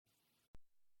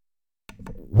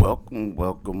Welcome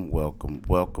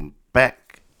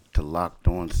back to Locked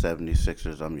On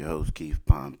 76ers. I'm your host, Keith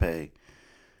Pompey.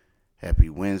 Happy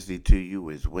Wednesday to you.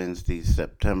 It's Wednesday,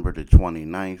 September the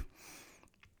 29th.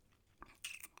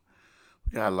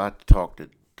 We got a lot to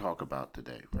talk about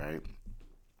today, right?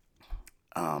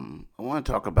 I want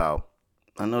to talk about.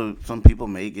 I know some people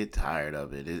may get tired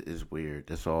of it. It's weird.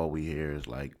 That's all we hear is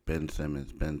like Ben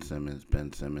Simmons, Ben Simmons,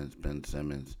 Ben Simmons, Ben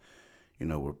Simmons.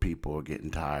 Where people are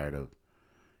getting tired of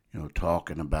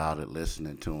talking about it,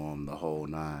 listening to him, the whole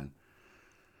nine.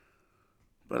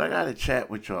 But I got to chat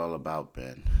with y'all about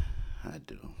Ben. I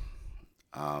do.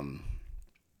 Um,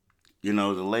 the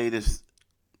latest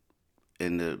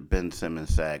in the Ben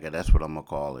Simmons saga, that's what I'm going to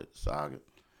call it, saga.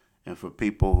 And for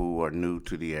people who are new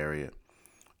to the area,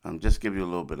 just give you a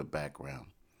little bit of background.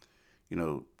 You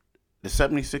know, the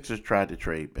 76ers tried to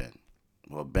trade Ben.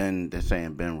 Well, they're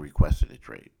saying Ben requested a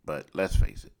trade. But let's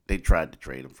face it, they tried to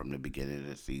trade him from the beginning of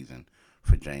the season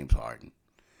for James Harden.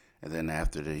 And then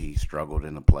after that, he struggled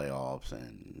in the playoffs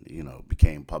and,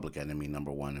 became public enemy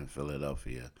number one in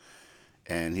Philadelphia.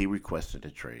 And he requested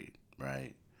a trade,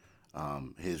 right?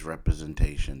 His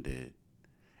representation did.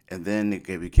 And then it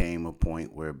became a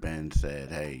point where Ben said,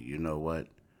 hey, you know what?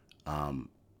 Um,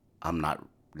 I'm not,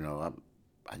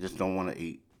 I just don't want to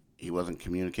eat. He wasn't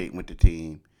communicating with the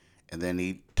team. And then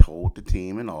he told the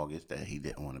team in August that he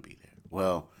didn't want to be there.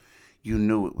 Well, you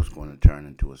knew it was going to turn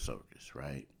into a circus,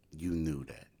 right? You knew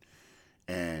that.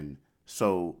 And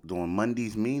so during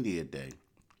Monday's media day,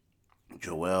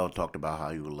 Joel talked about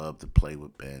how he would love to play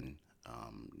with Ben.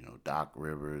 Doc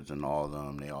Rivers and all of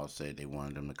them, they all said they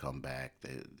wanted him to come back,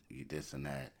 this and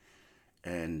that.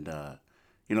 And,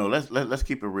 let's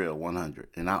keep it real, 100.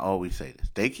 And I always say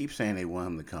this. They keep saying they want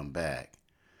him to come back,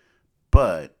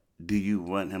 but do you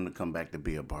want him to come back to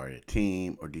be a part of the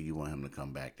team, or do you want him to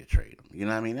come back to trade him? You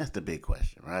know what I mean? That's the big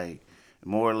question, right?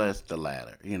 More or less the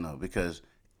latter, because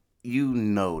you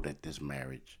know that this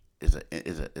marriage is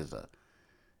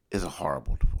a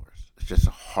horrible divorce. It's just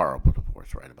a horrible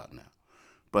divorce right about now.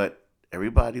 But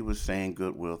everybody was saying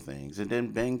goodwill things, and then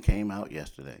Ben came out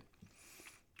yesterday.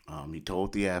 He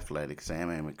told the Athletic, Sam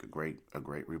Amick, a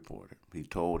great reporter. He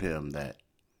told him that,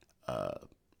 uh,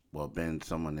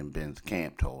 someone in Ben's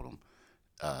camp told him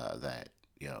that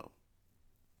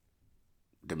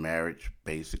the marriage,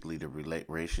 basically the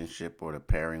relationship or the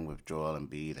pairing with Joel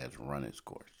Embiid has run its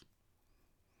course.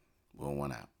 Will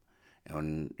one out.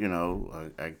 And,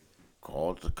 I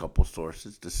called a couple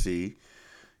sources to see,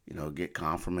 get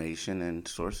confirmation. And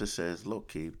sources says, look,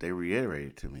 Keith, they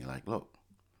reiterated to me, like, look,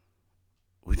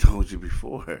 we told you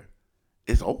before,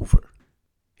 it's over.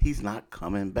 He's not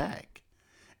coming back.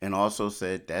 And also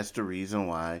said that's the reason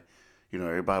why,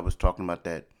 everybody was talking about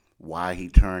that, why he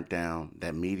turned down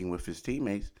that meeting with his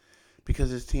teammates, because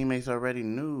his teammates already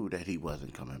knew that he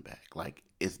wasn't coming back. Like,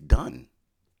 it's done.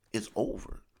 It's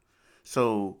over.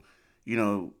 So,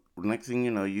 next thing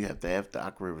you know, you have to have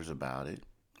Doc Rivers about it.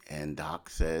 And Doc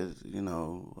says, and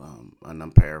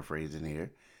I'm paraphrasing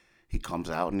here, he comes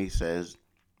out and he says,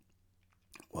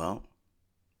 well,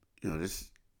 this,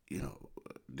 you know,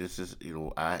 this is,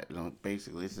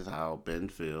 basically this is how Ben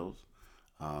feels.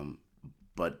 Um,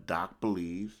 but Doc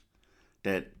believes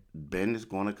that Ben is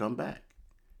going to come back.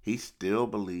 He still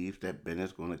believes that Ben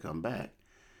is going to come back.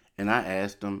 And I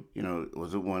asked him,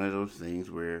 was it one of those things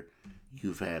where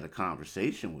you've had a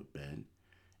conversation with Ben?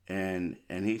 And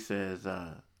he says,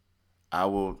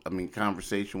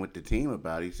 conversation with the team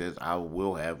about it. He says, I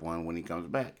will have one when he comes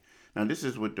back. Now, this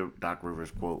is what the Doc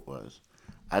Rivers quote was.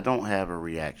 I don't have a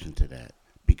reaction to that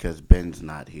because Ben's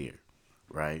not here,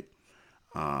 right?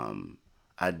 Um,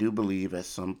 I do believe at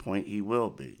some point he will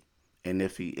be. And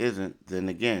if he isn't, then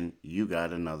again, you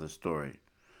got another story.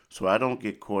 So I don't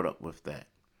get caught up with that.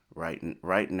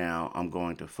 Right now, I'm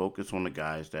going to focus on the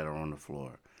guys that are on the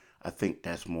floor. I think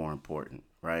that's more important,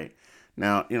 right?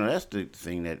 Now, that's the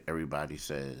thing that everybody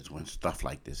says when stuff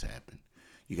like this happens.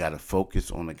 You got to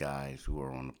focus on the guys who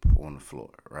are on the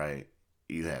floor, right?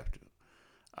 You have to.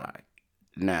 All right.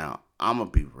 Now, I'm gonna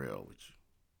be real with you.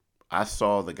 I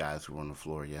saw the guys who were on the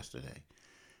floor yesterday,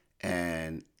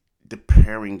 and the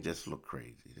pairing just looked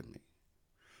crazy to me.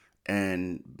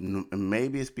 And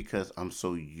maybe it's because I'm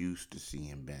so used to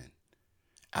seeing Ben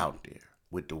out there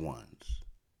with the ones,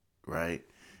 right?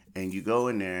 And you go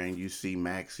in there and you see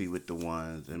Maxi with the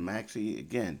ones, and Maxi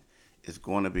again is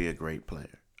going to be a great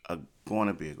player, going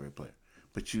to be a great player.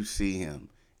 But you see him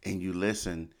and you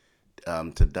listen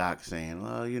to Doc saying,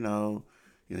 well,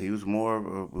 he was more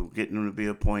of getting him to be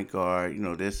a point guard,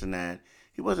 this and that.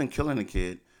 He wasn't killing the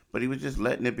kid, but he was just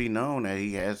letting it be known that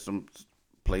he has some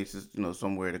places,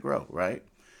 somewhere to grow, right?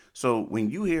 So when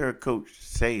you hear a coach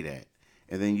say that,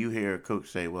 and then you hear a coach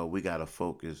say, well, we got to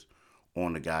focus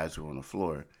on the guys who are on the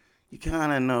floor, you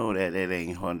kind of know that it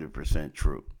ain't 100%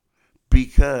 true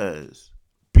because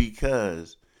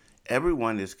because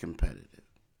everyone is competitive.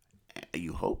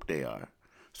 You hope they are.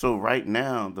 So right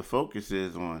now the focus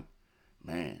is on,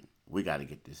 man, we got to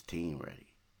get this team ready,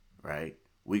 right?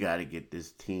 We got to get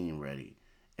this team ready.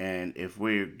 And if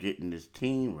we're getting this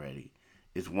team ready,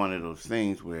 it's one of those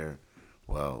things where,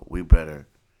 well, we better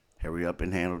hurry up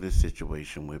and handle this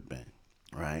situation with Ben,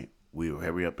 right? We'll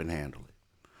hurry up and handle it.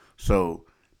 So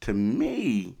to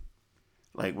me,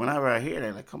 like whenever I hear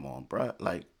that, like, come on, bro.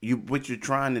 Like what you're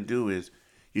trying to do is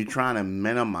you're trying to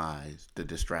minimize the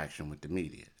distraction with the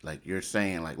media. Like you're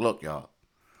saying, like, look, y'all,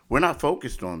 we're not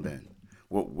focused on Ben.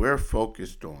 What we're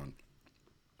focused on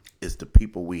is the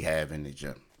people we have in the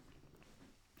gym.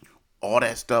 All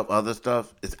that stuff, other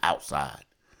stuff, is outside.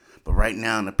 But right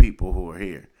now, the people who are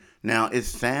here. Now, it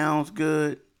sounds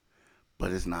good,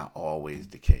 but it's not always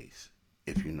the case,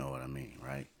 if you know what I mean,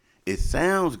 right? It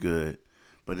sounds good,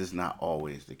 but it's not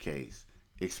always the case,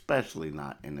 especially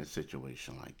not in a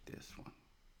situation like this one.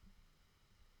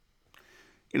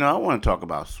 I want to talk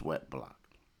about Sweat Block.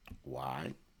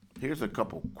 Why? Here's a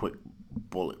couple quick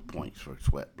bullet points for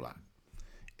Sweat Block.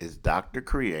 It's doctor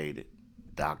created,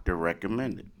 doctor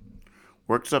recommended.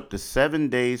 Works up to 7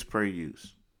 days per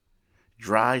use.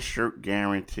 Dry shirt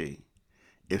guarantee.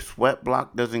 If Sweat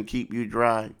Block doesn't keep you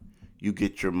dry, you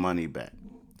get your money back.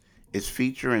 It's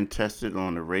featured and tested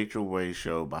on the Rachel Way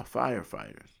Show by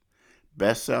firefighters.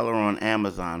 Bestseller on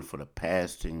Amazon for the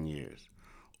past 10 years.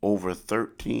 Over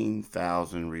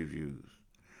 13,000 reviews.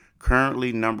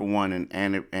 Currently number one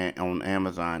on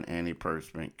Amazon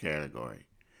antiperspirant category.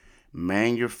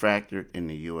 Manufactured in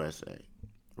the USA.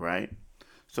 Right?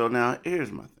 So now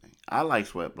here's my thing. I like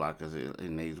Sweat Block because it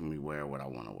enables me to wear what I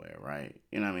want to wear, right?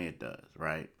 You know what I mean? It does,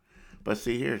 right? But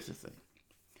see, here's the thing.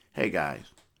 Hey guys,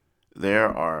 there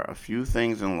are a few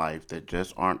things in life that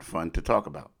just aren't fun to talk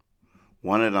about.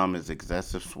 One of them is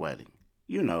excessive sweating.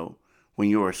 You know, when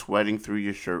you are sweating through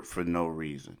your shirt for no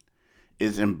reason.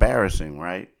 It's embarrassing,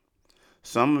 right?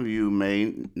 Some of you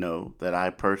may know that I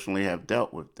personally have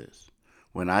dealt with this.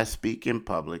 When I speak in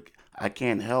public, I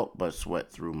can't help but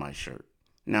sweat through my shirt.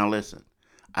 Now listen,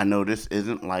 I know this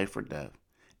isn't life or death,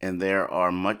 and there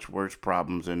are much worse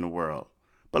problems in the world.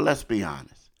 But let's be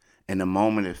honest. In the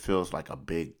moment, it feels like a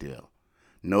big deal.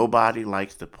 Nobody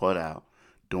likes to put out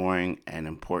during an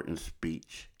important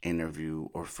speech, interview,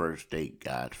 or first date,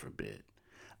 God forbid.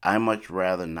 I much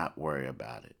rather not worry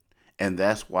about it. And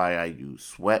that's why I use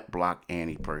Sweat Block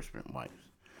antiperspirant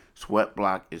wipes. Sweat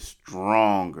Block is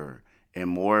stronger and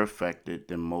more effective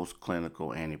than most clinical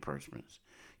antiperspirants.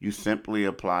 You simply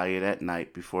apply it at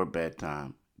night before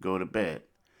bedtime, go to bed.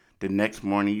 The next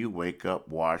morning you wake up,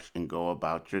 wash, and go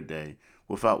about your day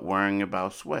without worrying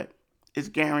about sweat. It's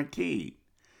guaranteed.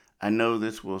 I know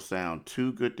this will sound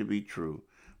too good to be true,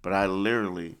 but I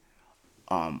literally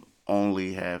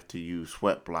only have to use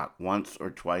Sweat Block once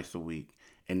or twice a week,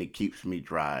 and it keeps me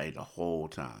dry the whole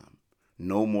time.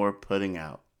 No more putting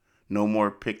out. No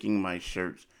more picking my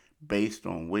shirts based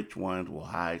on which ones will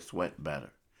hide sweat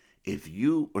better. If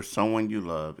you or someone you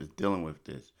love is dealing with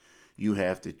this, you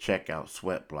have to check out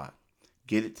Sweat Block.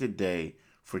 Get it today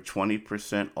for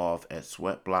 20% off at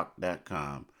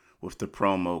sweatblock.com with the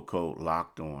promo code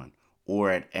locked on or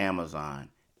at Amazon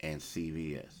and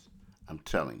CVS. I'm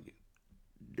telling you,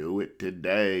 do it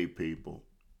today, people.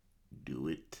 Do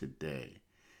it today.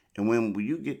 And when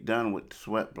you get done with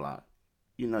Sweat Block,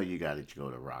 you know you got to go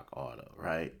to Rock Auto,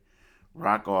 right?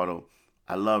 Rock Auto,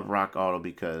 I love Rock Auto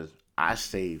because I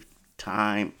save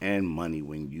time and money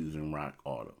when using Rock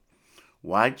Auto.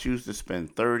 Why choose to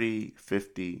spend 30,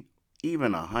 50,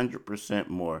 even 100%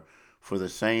 more for the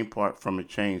same part from a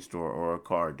chain store or a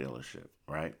car dealership,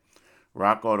 right?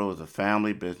 Rock Auto is a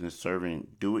family business serving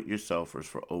do-it-yourselfers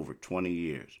for over 20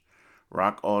 years.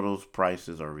 Rock Auto's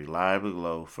prices are reliably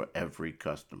low for every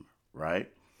customer,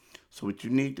 right? So what you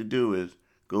need to do is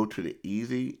go to the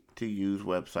easy to use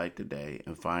website today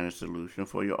and find a solution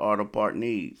for your auto part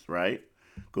needs, right?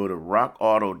 Go to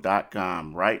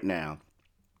rockauto.com right now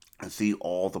and see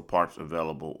all the parts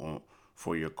available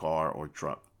for your car or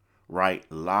truck. Right,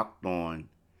 locked on,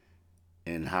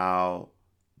 and how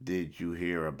did you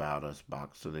hear about us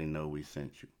box so they know we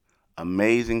sent you.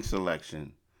 Amazing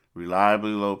selection,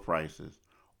 reliably low prices,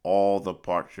 all the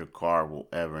parts your car will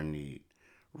ever need.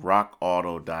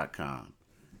 RockAuto.com.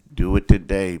 Do it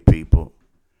today, people.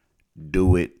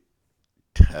 Do it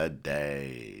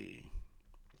today.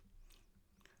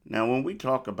 Now, when we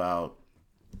talk about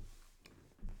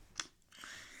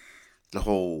the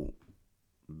whole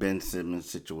Ben Simmons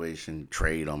situation,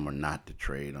 trade him or not to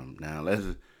trade him. Now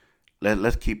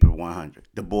let's keep it 100.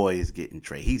 The boy is getting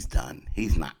traded. He's done.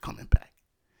 He's not coming back.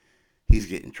 He's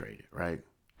getting traded, right?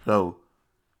 So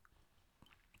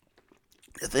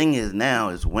the thing is now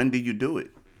is when do you do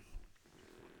it?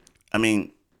 I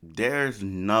mean, there's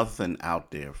nothing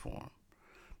out there for him.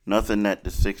 Nothing that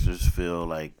the Sixers feel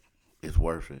like is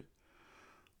worth it.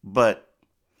 But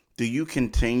do you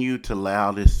continue to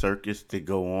allow this circus to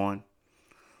go on?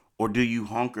 Or do you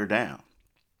hunker down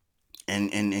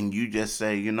and you just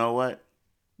say, you know what?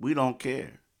 We don't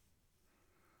care.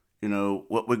 You know,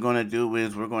 what we're going to do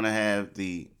is we're going to have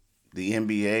the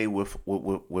NBA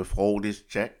withhold his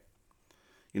check.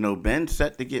 You know, Ben's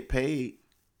set to get paid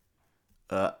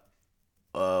uh,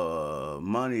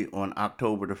 money on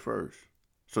October the 1st.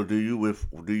 So do you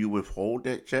withhold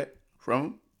that check from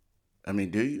him? I mean,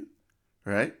 do you?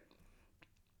 Right?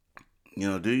 You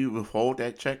know, do you withhold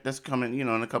that check that's coming, in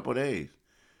a couple of days?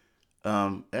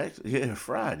 Actually, yeah,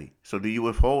 Friday. So do you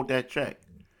withhold that check?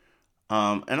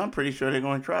 And I'm pretty sure they're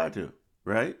going to try to,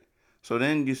 right? So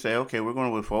then you say, okay, we're going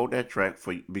to withhold that check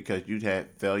for because you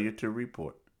had failure to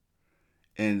report,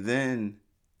 and then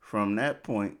from that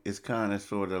point, it's kind of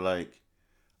sort of like,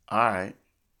 all right,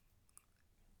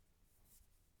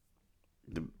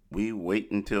 we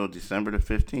wait until December the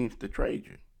 15th to trade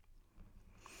you.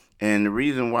 And the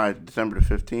reason why December the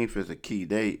 15th is a key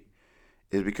date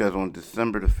is because on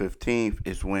December the 15th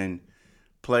is when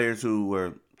players who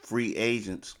were free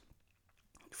agents,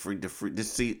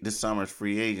 this summer's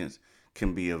free agents,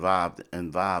 can be involved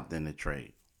in the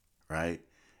trade, right?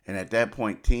 And at that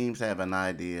point, teams have an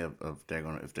idea of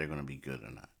if they're gonna be good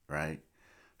or not, right?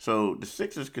 So the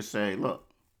Sixers could say, look,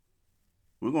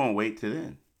 we're gonna wait till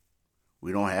then.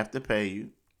 We don't have to pay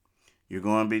you. You're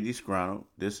gonna be disgruntled,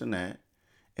 this and that,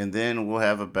 and then we'll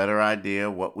have a better idea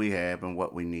of what we have and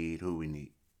what we need, who we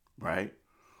need, right?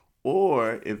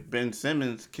 Or if Ben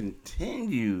Simmons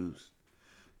continues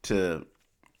to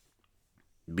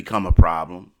become a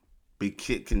problem,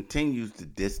 continues to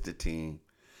diss the team,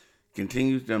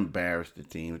 continues to embarrass the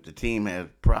team, if the team has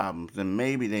problems, then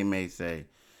maybe they may say,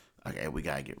 okay, we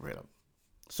got to get rid of him.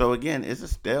 So again, it's a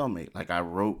stalemate, like I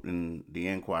wrote in the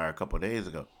Enquirer a couple of days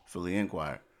ago, Philly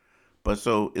Enquirer. But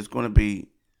so it's going to be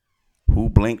who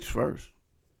blinks first.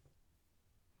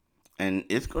 And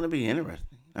it's going to be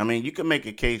interesting. I mean, you can make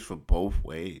a case for both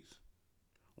ways.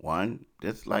 One,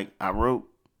 just like I wrote,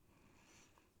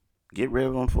 get rid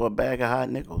of him for a bag of hot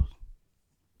nickels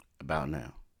about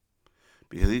now.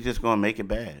 Because he's just going to make it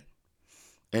bad.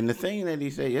 And the thing that he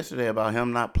said yesterday about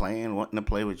him not playing, wanting to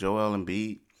play with Joel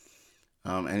Embiid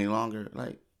any longer,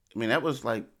 like, I mean, that was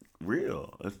like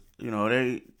real.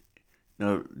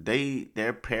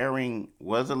 Their pairing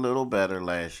was a little better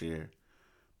last year,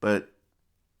 but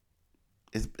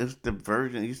it's the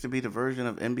version. It used to be the version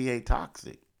of NBA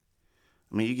toxic.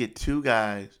 I mean, you get two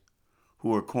guys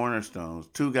who are cornerstones,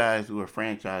 two guys who are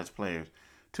franchise players,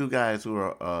 two guys who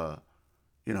are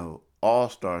all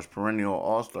stars, perennial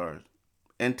all stars,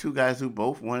 and two guys who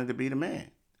both wanted to be the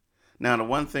man. Now, the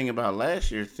one thing about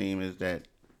last year's team is that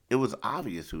it was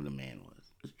obvious who the man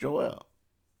was. It's Joel.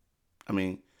 I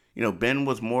mean, Ben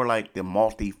was more like the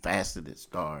multifaceted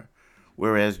star,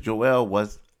 whereas Joel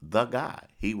was the guy.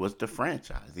 He was the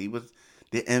franchise. He was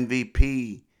the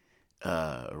MVP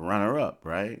runner up,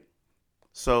 right?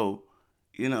 So,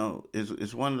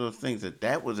 it's one of those things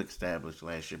that was established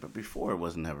last year, but before it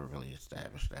was never really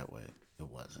established that way. It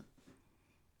wasn't.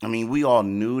 I mean, we all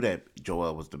knew that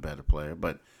Joel was the better player,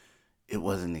 but it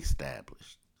wasn't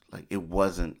established. Like, it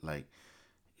wasn't like,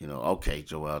 okay,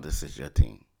 Joel, this is your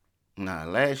team. Nah,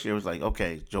 last year was like,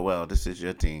 okay, Joel, this is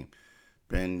your team.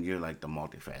 Ben, you're like the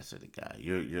multifaceted guy.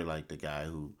 You're like the guy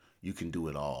who you can do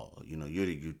it all. You're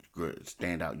the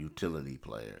standout utility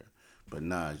player. But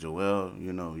nah, Joel,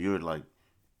 you're like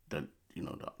the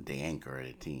anchor of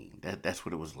the team. That's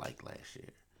what it was like last year.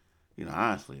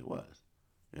 Honestly, it was.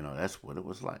 That's what it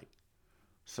was like.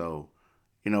 So,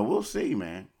 we'll see,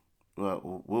 man.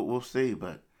 Well, we'll see.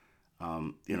 But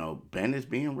Ben is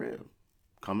being real,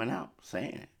 coming out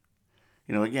saying it.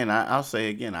 Again, I'll say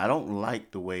again, I don't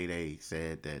like the way they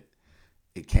said that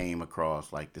it came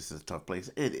across like this is a tough place.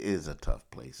 It is a tough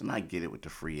place, and I get it with the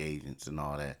free agents and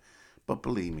all that. But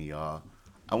believe me, y'all,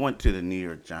 I went to the New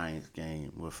York Giants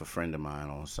game with a friend of mine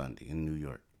on Sunday in New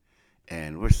York,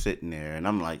 and we're sitting there, and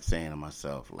I'm like saying to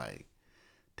myself, like,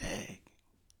 dang,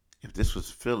 if this was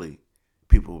Philly,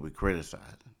 people would be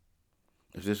criticizing.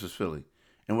 If this was Philly.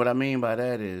 And what I mean by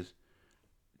that is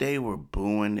they were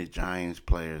booing the Giants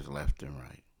players left and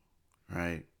right,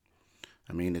 right?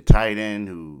 I mean, the tight end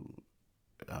who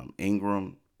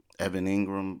Ingram, Evan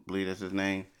Ingram, I believe that's his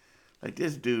name. Like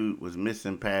this dude was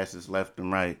missing passes left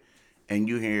and right, and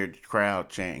you hear the crowd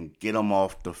chanting, "Get him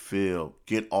off the field!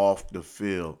 Get off the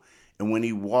field!" And when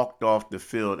he walked off the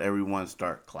field, everyone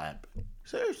started clapping.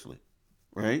 Seriously,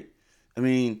 right? I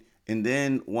mean, and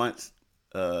then once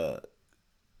uh,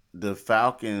 the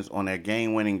Falcons on their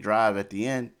game-winning drive at the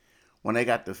end, when they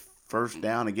got the first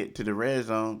down to get to the red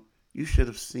zone, you should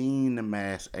have seen the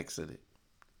mass exoded.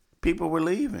 People were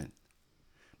leaving.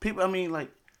 People, I mean,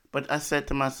 like, but I said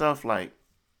to myself, like,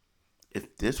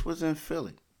 if this was in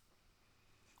Philly,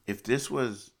 if this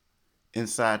was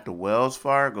inside the Wells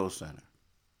Fargo Center,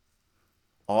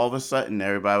 all of a sudden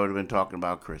everybody would have been talking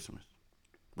about Christmas.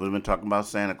 Would have been talking about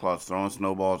Santa Claus, throwing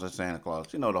snowballs at Santa Claus.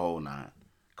 You know the whole nine.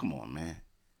 Come on, man.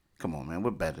 Come on, man.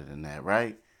 We're better than that,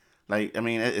 right? Like, I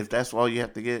mean, if that's all you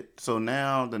have to get. So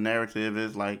now the narrative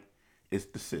is like, it's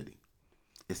the city.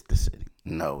 It's the city.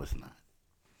 No, it's not.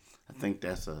 I think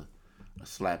that's a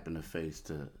slap in the face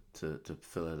to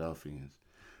Philadelphians.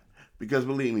 Because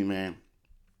believe me, man,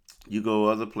 you go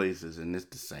other places and it's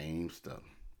the same stuff.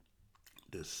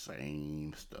 The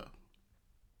same stuff.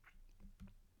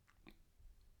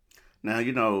 Now,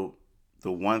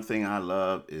 the one thing I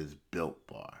love is Built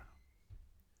Bar.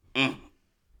 Mm,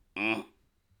 mm,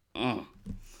 mm.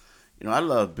 I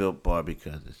love Built Bar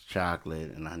because it's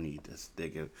chocolate and I need to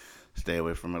stay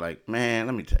away from it. Like, man,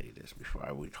 let me tell you this before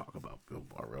we talk about Built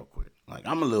Bar real quick. Like,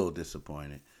 I'm a little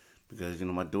disappointed because,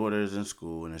 my daughter is in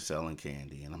school and they're selling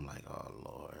candy. And I'm like, oh,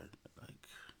 Lord. Like,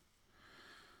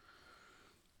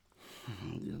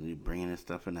 you bringing this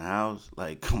stuff in the house?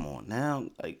 Like, come on now.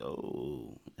 Like,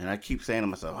 oh. And I keep saying to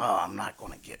myself, oh, I'm not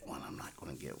going to get one. I'm not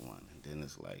going to get one. And then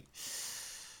it's like,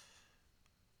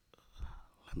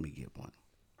 let me get one.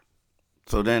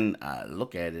 So then I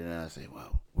look at it and I say,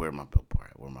 well, where my Built Bar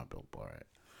at? Where my Built Bar at?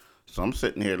 So I'm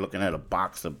sitting here looking at a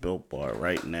box of Built Bar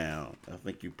right now. I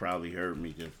think you probably heard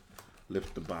me just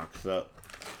lift the box up.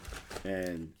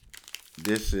 And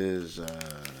this is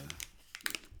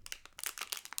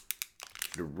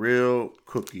the real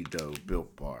cookie dough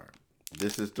Built Bar.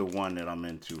 This is the one that I'm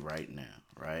into right now,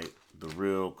 right? The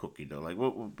real cookie dough. Like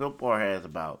what Built Bar has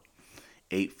about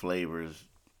 8 flavors,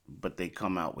 but they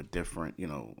come out with different,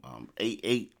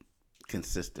 eight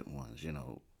consistent ones,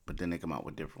 But then they come out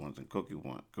with different ones. And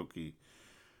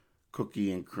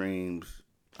cookie and creams,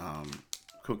 um,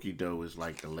 cookie dough is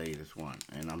like the latest one,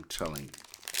 and I'm telling you,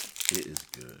 it is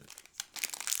good.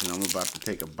 And I'm about to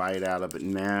take a bite out of it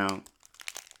now.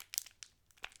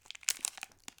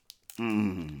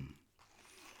 Mmm.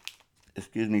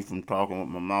 Excuse me from talking with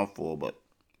my mouth full, but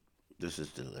this is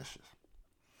delicious.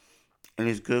 And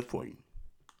it's good for you.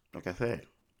 Like I said,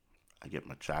 I get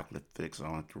my chocolate fix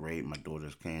on to raid my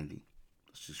daughter's candy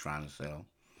she's trying to sell.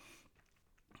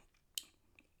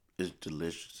 It's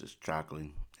delicious, it's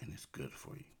chocolate, and it's good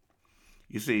for you.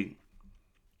 You see,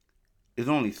 it's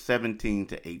only 17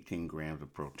 to 18 grams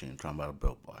of protein. I'm talking about a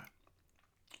Built Bar.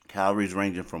 Calories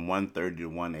ranging from 130 to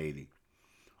 180.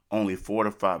 Only 4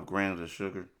 to 5 grams of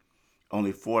sugar.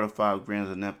 Only 4 to 5 grams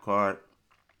of net carb.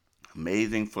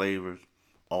 Amazing flavors,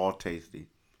 all tasty,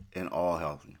 and all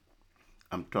healthy.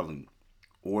 I'm telling you,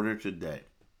 order today.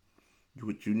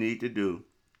 What you need to do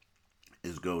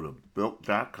is go to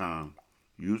built.com,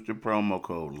 use the promo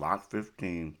code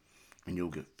LOCK15, and you'll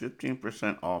get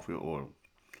 15% off your order.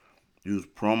 Use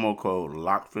promo code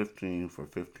LOCK15 for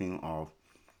 15 off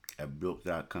at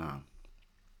built.com.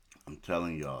 I'm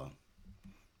telling y'all,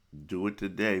 do it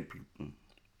today, people.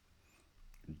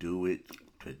 Do it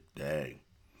today.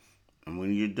 And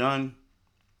when you're done,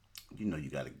 you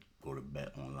got to go to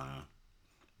Bet Online.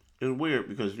 It's weird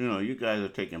because, you guys are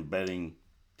taking betting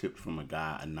tips from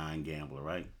a non-gambler,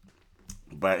 right?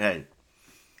 But hey,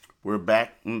 we're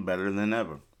back and better than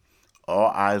ever. All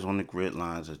eyes on the grid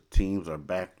lines as teams are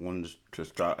back to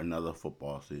start another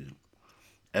football season.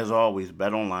 As always,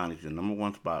 BetOnline is your number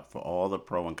one spot for all the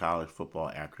pro and college football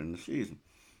action in the season.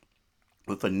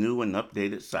 With a new and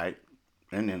updated site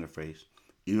and interface,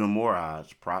 even more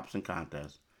odds, props, and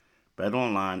contests,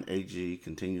 BetOnline AG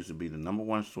continues to be the number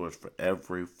one source for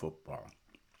everything football.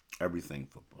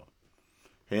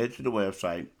 Head to the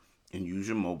website and use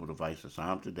your mobile device to sign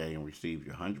up today and receive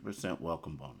your 100%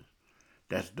 welcome bonus.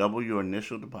 That's double your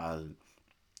initial deposit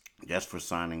just for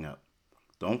signing up.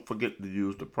 Don't forget to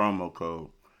use the promo code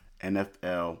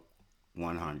NFL100.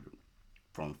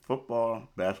 From football,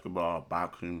 basketball,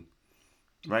 boxing,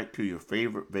 right to your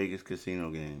favorite Vegas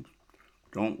casino games.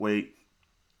 Don't wait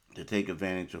to take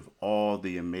advantage of all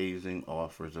the amazing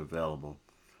offers available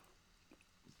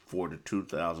for the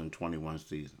 2021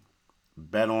 season.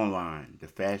 Bet online, the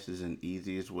fastest and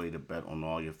easiest way to bet on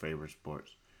all your favorite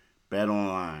sports. Bet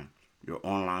online, your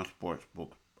online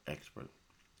sportsbook expert.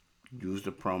 use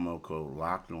the promo code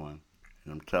Locked On,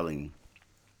 and I'm telling you,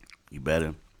 you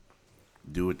better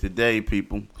do it today,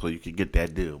 people, so you can get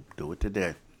that deal. Do it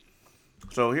today.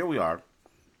 So here we are.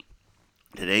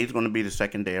 Today's going to be the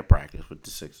second day of practice with the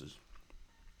Sixers.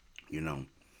 You know,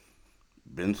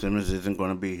 Ben Simmons isn't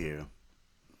going to be here.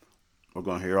 We're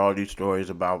going to hear all these stories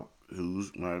about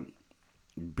who's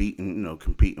beating,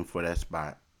 competing for that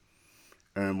spot.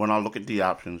 And when I look at the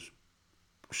options,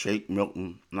 Shake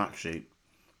Milton, not Shake,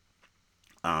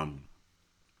 um,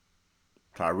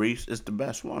 Tyrese is the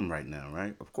best one right now,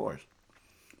 right? Of course.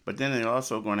 But then they're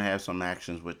also going to have some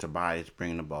actions with Tobias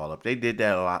bringing the ball up. They did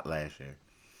that a lot last year,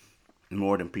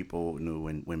 more than people knew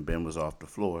when Ben was off the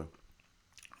floor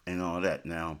and all that.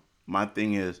 Now, my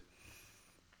thing is,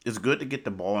 it's good to get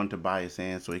the ball into Tobias'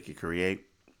 hands so he could create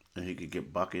and he could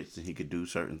get buckets and he could do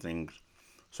certain things.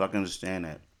 So I can understand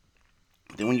that.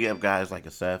 Then when you have guys like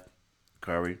a Seth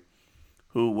Curry,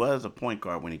 who was a point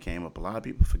guard when he came up, a lot of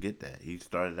people forget that. He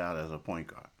started out as a point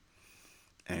guard.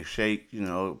 And Shake,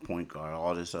 point guard,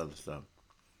 all this other stuff.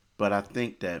 But I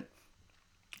think that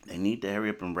they need to hurry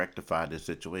up and rectify this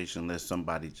situation unless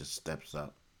somebody just steps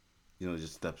up.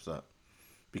 Just steps up.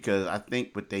 Because I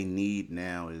think what they need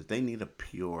now is they need a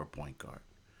pure point guard.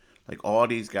 Like all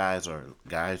these guys are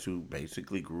guys who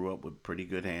basically grew up with pretty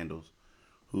good handles,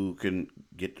 who can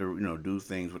get to do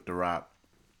things with the rock,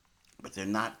 but they're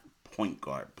not point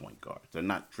guards. They're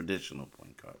not traditional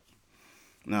point guards.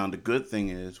 Now the good thing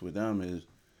is with them is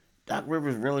Doc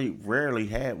Rivers really rarely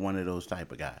had one of those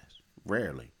type of guys.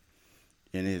 Rarely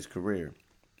in his career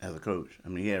as a coach. I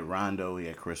mean, he had Rondo, he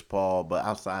had Chris Paul, but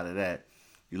outside of that,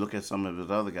 you look at some of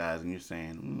his other guys and you're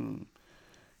saying,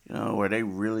 were they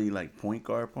really like point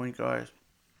guards?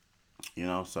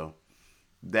 So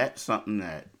that's something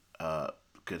that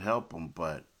could help them,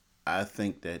 but I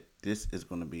think that this is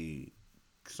going to be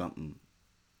something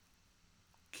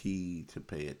key to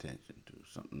pay attention to,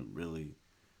 something to really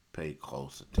pay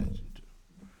close attention to.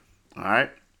 All right.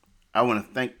 I want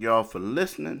to thank y'all for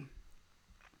listening,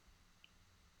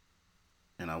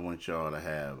 and I want y'all to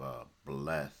have a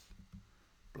blessed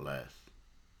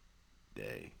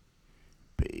day.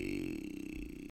 Peace.